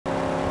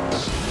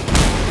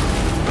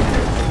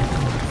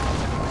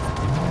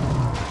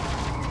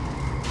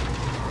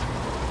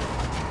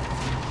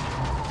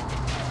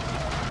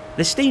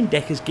The Steam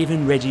Deck has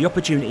given Reggie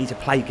opportunity to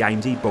play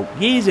games he bought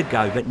years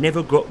ago but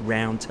never got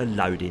round to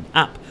loading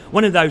up.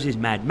 One of those is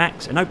Mad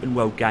Max, an open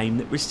world game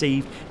that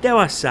received, dare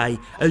I say,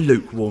 a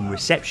lukewarm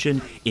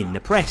reception in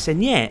the press,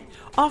 and yet,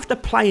 after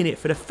playing it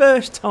for the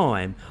first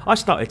time, I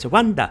started to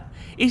wonder,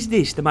 is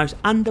this the most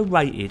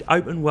underrated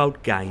open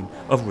world game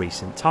of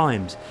recent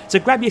times? So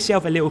grab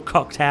yourself a little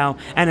cocktail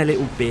and a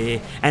little beer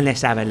and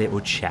let's have a little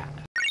chat.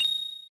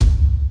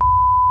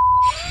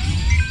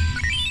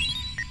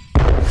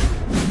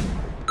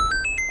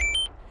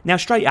 Now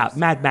straight up,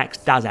 Mad Max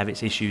does have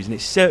its issues and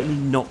it's certainly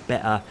not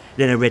better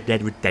than a Red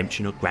Dead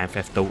Redemption or Grand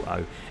Theft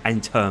Auto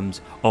in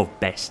terms of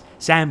best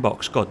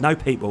sandbox. God, no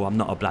people, I'm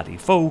not a bloody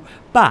fool,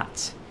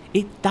 but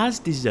it does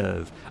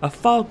deserve a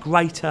far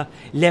greater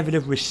level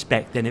of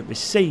respect than it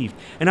received.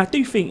 And I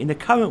do think in the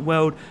current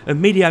world of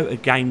mediocre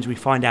games we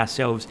find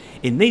ourselves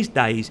in these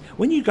days,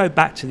 when you go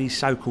back to these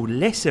so-called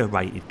lesser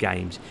rated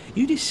games,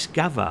 you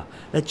discover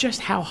that just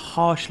how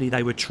harshly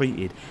they were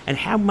treated and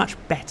how much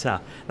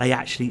better they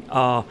actually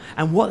are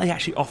and what they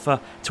actually offer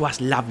to us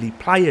lovely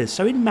players.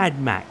 So in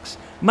Mad Max,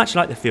 much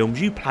like the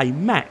films, you play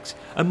Max,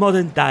 a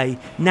modern day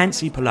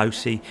Nancy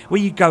Pelosi,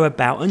 where you go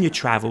about on your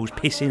travels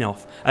pissing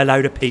off a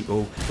load of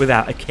people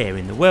without a care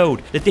in the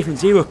world. The difference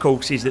here, of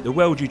course, is that the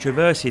world you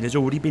traverse in has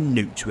already been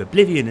nuked to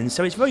oblivion, and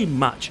so it's very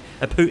much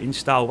a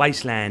Putin-style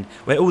wasteland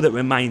where all that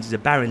remains is a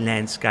barren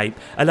landscape,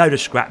 a load of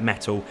scrap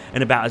metal,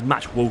 and about as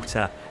much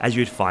water as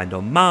you'd find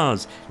on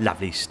Mars.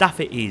 Lovely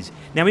stuff it is.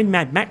 Now in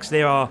Mad Max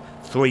there are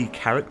 3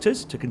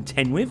 characters to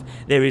contend with.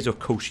 There is of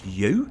course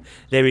you,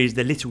 there is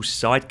the little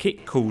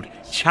sidekick called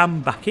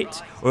Chum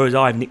Bucket, or as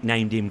I've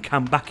nicknamed him,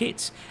 Cum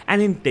Buckets,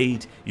 and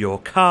indeed your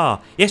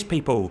car. Yes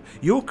people,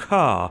 your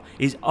car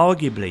is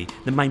arguably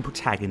the main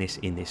protagonist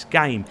in this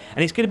game,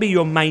 and it's going to be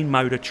your main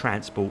mode of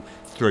transport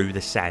through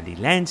the sandy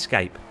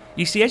landscape.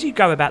 You see, as you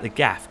go about the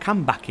gaff,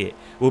 Cum Bucket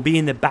will be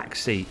in the back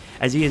seat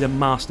as he is a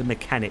master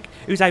mechanic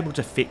who's able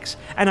to fix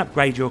and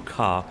upgrade your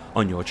car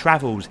on your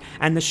travels.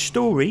 And the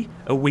story,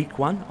 a weak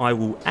one I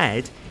will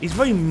add, is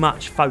very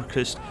much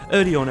focused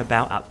early on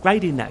about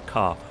upgrading that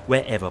car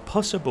wherever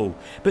possible.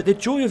 But the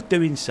joy of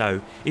doing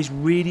so is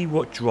really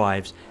what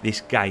drives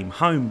this game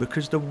home,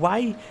 because the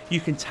way you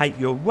can take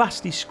your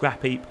rusty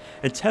scrap heap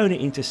and turn it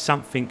into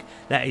something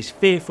that is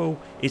fearful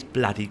is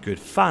bloody good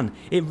fun.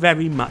 It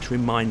very much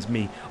reminds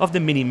me of the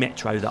mini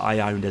Metro that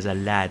I owned as a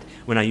lad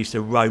when I used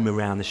to roam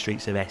around the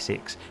streets of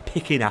Essex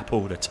picking up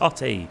all the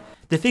totty.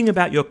 The thing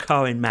about your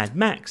car in Mad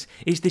Max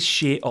is the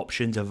sheer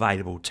options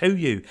available to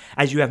you,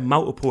 as you have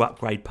multiple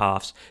upgrade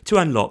paths to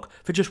unlock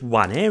for just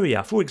one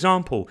area. For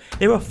example,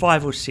 there are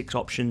 5 or 6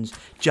 options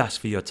just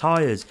for your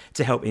tyres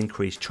to help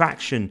increase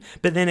traction,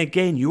 but then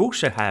again you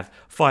also have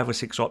 5 or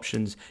 6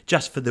 options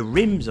just for the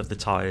rims of the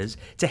tyres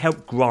to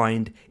help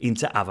grind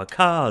into other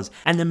cars.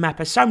 And the map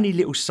has so many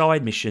little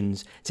side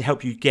missions to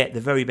help you get the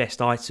very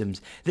best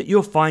items that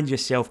you'll find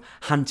yourself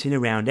hunting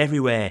around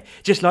everywhere,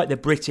 just like the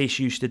British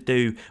used to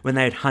do when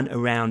they would hunt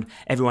around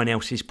everyone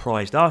else's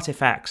prized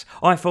artefacts.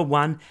 I for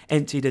one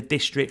emptied a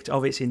district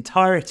of its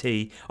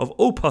entirety of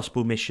all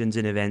possible missions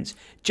and events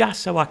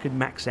just so I could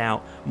max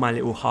out my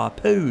little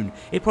harpoon.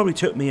 It probably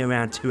took me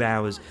around 2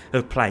 hours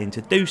of playing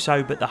to do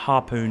so, but the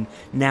harpoon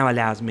now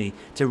allows me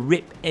to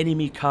rip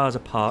enemy cars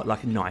apart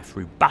like a knife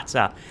through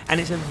butter, and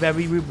it's a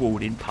very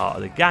rewarding part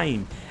of the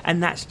game.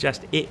 And that's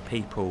just it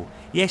people.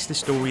 Yes, the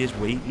story is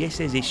weak, yes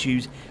there's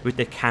issues with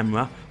the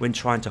camera when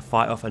trying to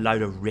fight off a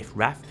load of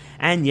riffraff,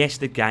 and yes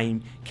the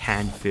game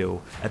can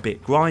feel a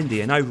bit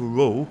grindy, and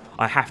overall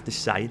I have to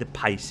say the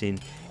pacing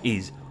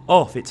is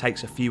off. It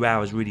takes a few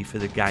hours really for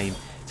the game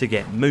to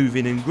get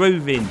moving and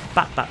grooving,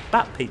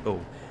 but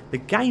people, the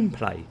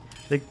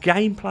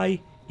gameplay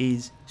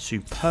is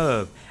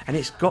superb, and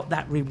it's got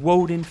that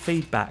rewarding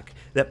feedback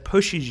that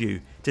pushes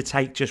you to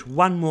take just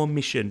one more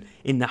mission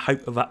in the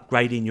hope of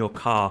upgrading your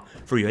car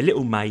for your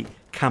little mate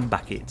Cum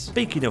Bucket.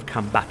 Speaking of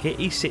Cum Bucket,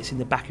 he sits in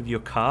the back of your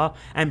car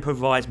and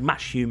provides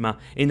much humour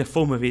in the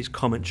form of his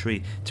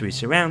commentary to his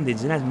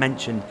surroundings, and as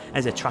mentioned,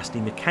 as a trusty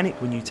mechanic,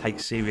 when you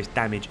take serious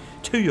damage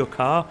to your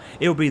car,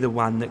 he'll be the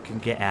one that can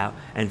get out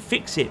and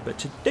fix it. But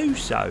to do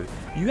so,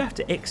 you have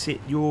to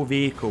exit your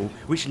vehicle,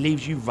 which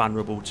leaves you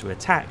vulnerable to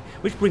attack,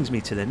 which brings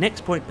me to the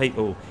next point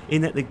people,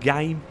 in that the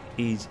game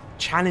is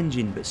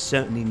challenging but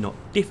certainly not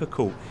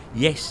difficult.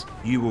 Yes,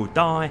 you will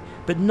die,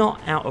 but not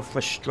out of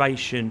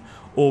frustration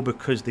or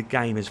because the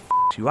game has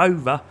f***ed you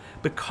over,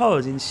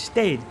 because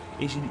instead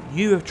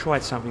you have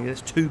tried something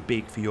that's too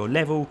big for your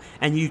level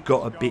and you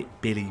got a bit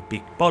Billy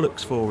Big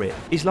Bollocks for it.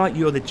 It's like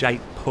you're the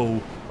Jake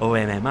Paul or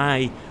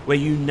MMA, where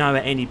you know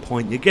at any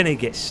point you're going to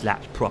get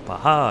slapped proper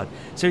hard.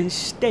 So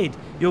instead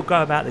you'll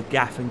go about the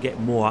gaff and get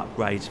more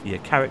upgrades for your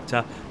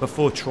character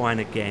before trying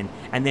again,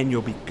 and then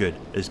you'll be good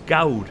as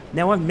gold.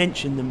 Now I've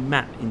mentioned the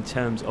map in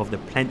terms of the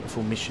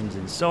plentiful missions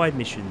and side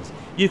missions.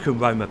 You can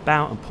roam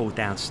about and pull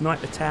down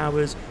sniper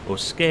towers or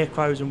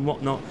scarecrows and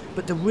whatnot,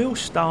 but the real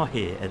star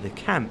here are the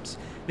camps.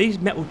 These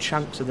metal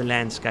chunks of the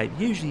landscape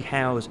usually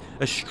house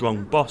a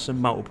strong boss and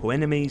multiple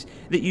enemies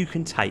that you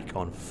can take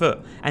on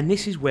foot, and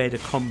this is where the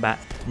combat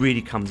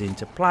really comes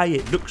into play.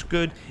 It looks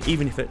good,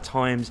 even if at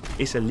times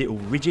it's a little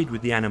rigid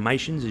with the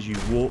animations as you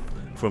warp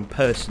from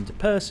person to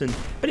person,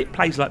 but it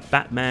plays like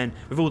Batman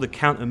with all the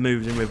counter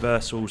moves and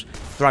reversals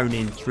thrown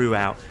in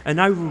throughout, and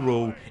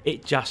overall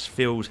it just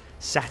feels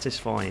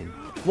satisfying.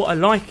 What I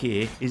like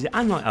here is that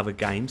unlike other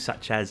games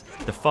such as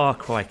the Far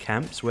Cry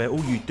camps, where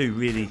all you do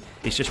really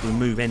is just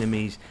remove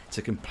enemies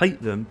to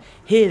complete them,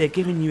 here they're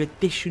giving you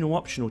additional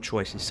optional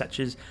choices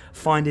such as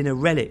finding a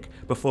relic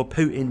before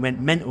Putin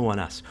went mental on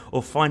us,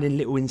 or finding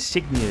little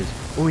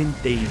insignias, or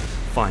indeed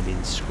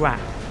finding scrap.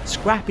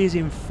 Scrap is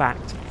in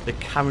fact the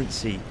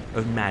currency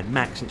of Mad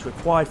Max, and it's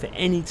required for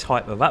any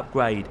type of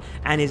upgrade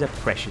and is a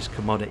precious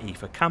commodity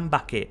for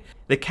Cumbucket.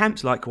 The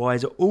camps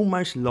likewise are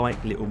almost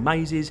like little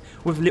mazes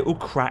with little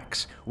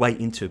cracks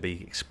waiting to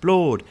be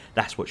explored.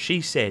 That's what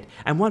she said,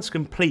 and once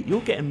complete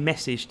you'll get a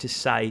message to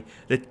say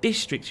the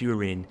district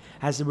you're in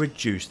has a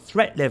reduced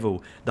threat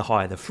level. The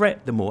higher the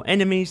threat, the more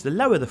enemies, the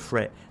lower the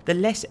threat, the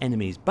less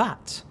enemies,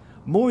 but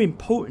more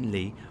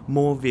importantly,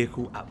 more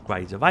vehicle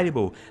upgrades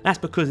available. That's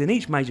because in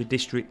each major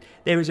district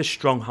there is a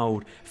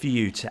stronghold for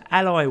you to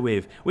ally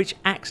with, which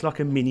acts like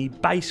a mini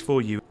base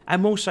for you.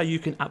 And also you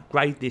can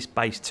upgrade this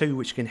base too,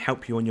 which can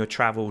help you on your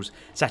travels,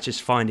 such as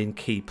finding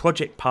key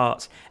project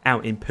parts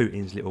out in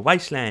Putin's little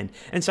wasteland.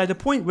 And so the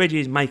point Reggie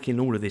is making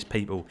all of this,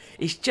 people,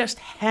 is just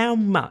how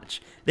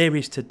much there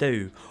is to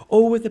do,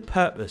 all with the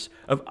purpose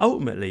of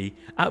ultimately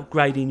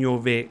upgrading your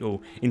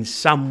vehicle in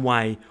some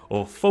way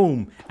or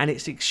form, and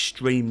it's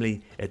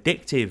extremely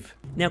addictive.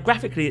 Now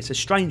graphically it's a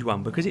strange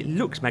one because it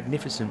looks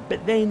magnificent,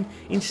 but then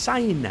in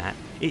saying that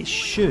it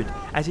should,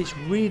 as it's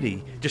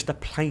really just a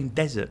plain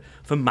desert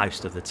for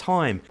most of the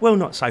time. Well,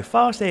 not so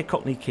fast there,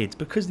 Cockney kids,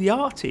 because the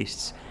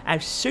artists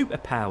have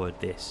superpowered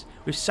this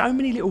with so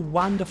many little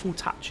wonderful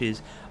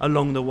touches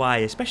along the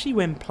way, especially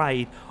when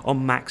played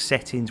on max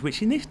settings,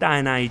 which in this day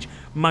and age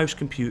most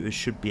computers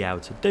should be able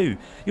to do.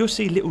 You'll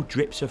see little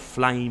drips of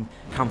flame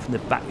come from the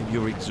back of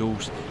your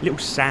exhaust, little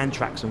sand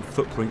tracks and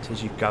footprints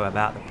as you go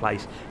about the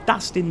place,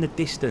 dust in the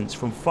distance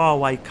from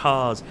faraway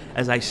cars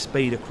as they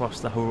speed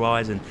across the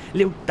horizon,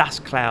 little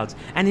dust clouds,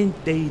 and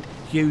indeed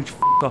huge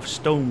off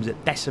storms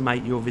that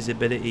decimate your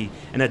visibility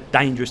and are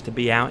dangerous to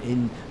be out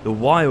in the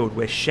wild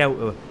where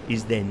shelter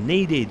is then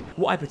needed.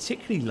 What I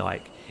particularly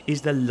like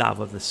is the love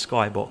of the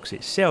skybox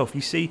itself.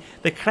 You see,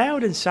 the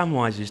cloud and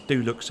sunrises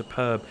do look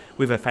superb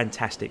with a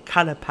fantastic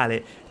colour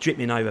palette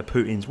dripping over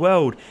Putin's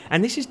world,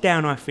 and this is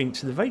down, I think,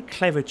 to the very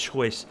clever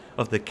choice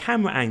of the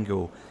camera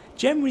angle.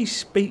 Generally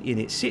speaking,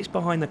 it sits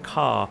behind the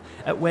car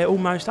at where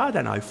almost, I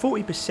don't know,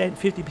 40%,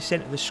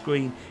 50% of the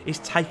screen is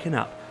taken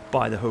up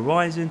by the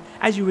horizon,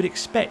 as you would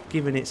expect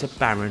given it's a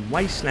barren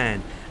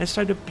wasteland, and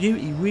so the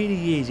beauty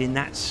really is in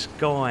that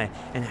sky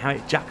and how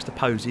it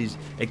juxtaposes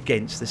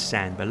against the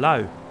sand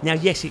below. Now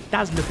yes, it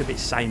does look a bit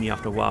samey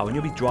after a while and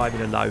you'll be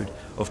driving a load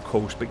of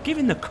course, but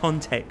given the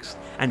context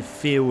and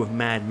feel of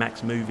Mad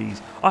Max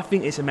movies, I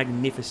think it's a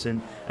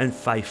magnificent and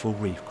faithful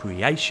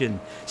recreation.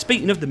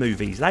 Speaking of the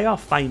movies, they are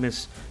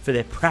famous for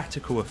their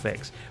practical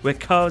effects, where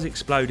cars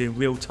explode in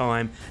real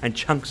time and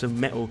chunks of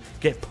metal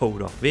get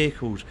pulled off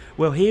vehicles.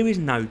 Well, here is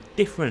no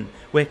different,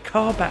 where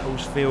car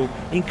battles feel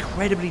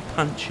incredibly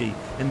punchy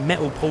and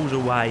metal pulls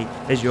away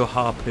as your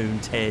harpoon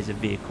tears a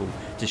vehicle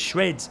to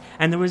shreds,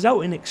 and the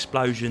resulting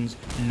explosions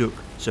look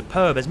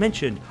superb. As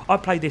mentioned, I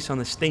played this on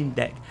the Steam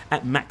Deck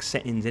at max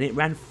settings and it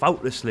ran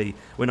faultlessly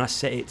when I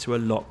set it to a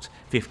locked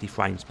 50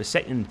 frames per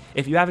second.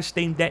 If you have a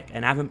Steam Deck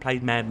and haven't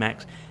played Mad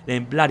Max,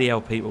 then bloody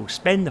hell people,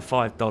 spend the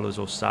 $5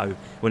 or so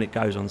when it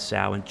goes on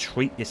sale and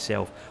treat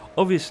yourself.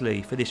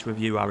 Obviously for this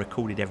review I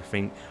recorded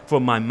everything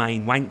from my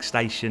main wank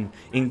station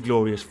in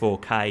glorious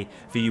 4K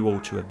for you all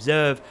to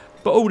observe,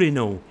 but all in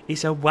all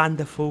it's a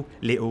wonderful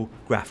little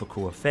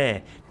graphical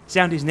affair.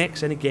 Sound is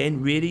next, and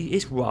again, really,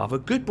 it's rather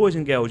good, boys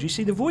and girls. You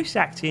see, the voice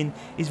acting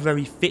is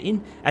very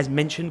fitting. As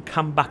mentioned,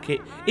 Cumbucket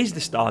is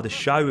the star of the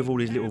show with all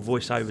his little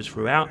voiceovers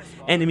throughout.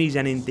 Enemies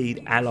and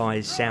indeed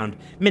allies sound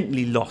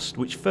mentally lost,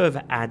 which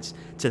further adds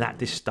to that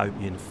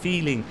dystopian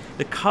feeling.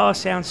 The car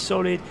sounds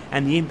solid,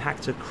 and the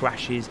impact of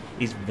crashes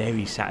is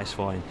very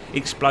satisfying.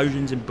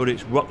 Explosions and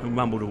bullets rock and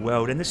rumble the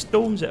world, and the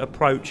storms that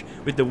approach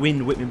with the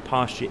wind whipping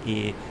past your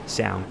ear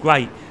sound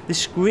great. The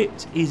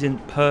script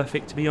isn't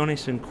perfect, to be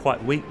honest, and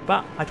quite weak,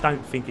 but I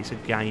don't think it's a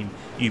game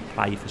you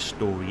play for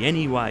story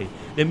anyway.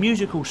 The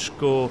musical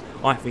score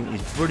I think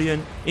is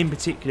brilliant. In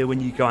particular when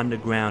you go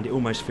underground, it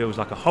almost feels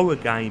like a horror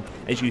game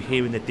as you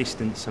hear in the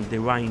distance some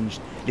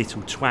deranged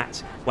little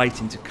twats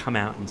waiting to come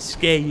out and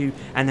scare you,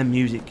 and the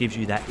music gives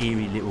you that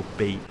eerie little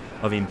beat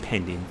of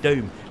impending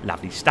doom.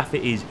 Lovely stuff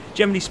it is.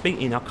 Generally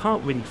speaking, I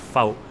can't really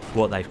fault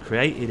what they've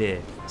created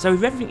here. So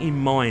with everything in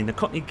mind, the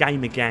Cockney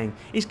Gamer Gang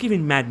is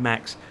giving Mad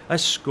Max a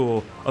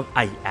score of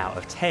 8 out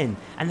of 10,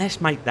 and let's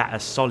make that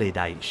a solid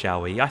 8,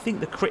 shall we? I think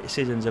the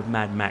criticisms of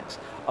Mad Max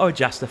are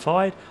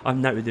justified, I've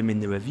noted them in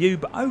the review,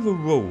 but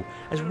overall,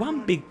 as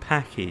one big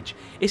package,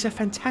 it's a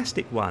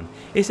fantastic one.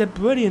 It's a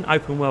brilliant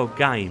open world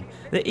game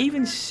that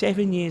even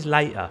 7 years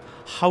later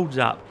holds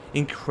up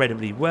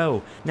incredibly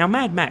well. Now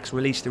Mad Max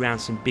released around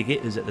some big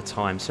hitters at the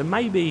time, so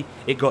maybe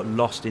it got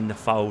lost in the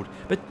fold,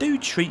 but do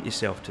treat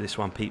yourself to this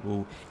one,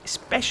 people,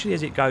 especially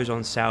as it goes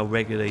on sale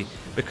regularly,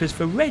 because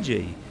for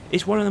Reggie,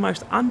 it's one of the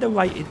most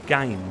underrated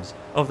games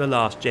of the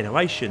last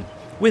generation.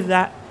 With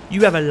that,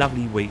 you have a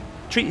lovely week,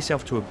 treat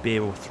yourself to a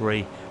beer or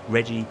 3.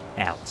 Reggie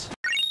out.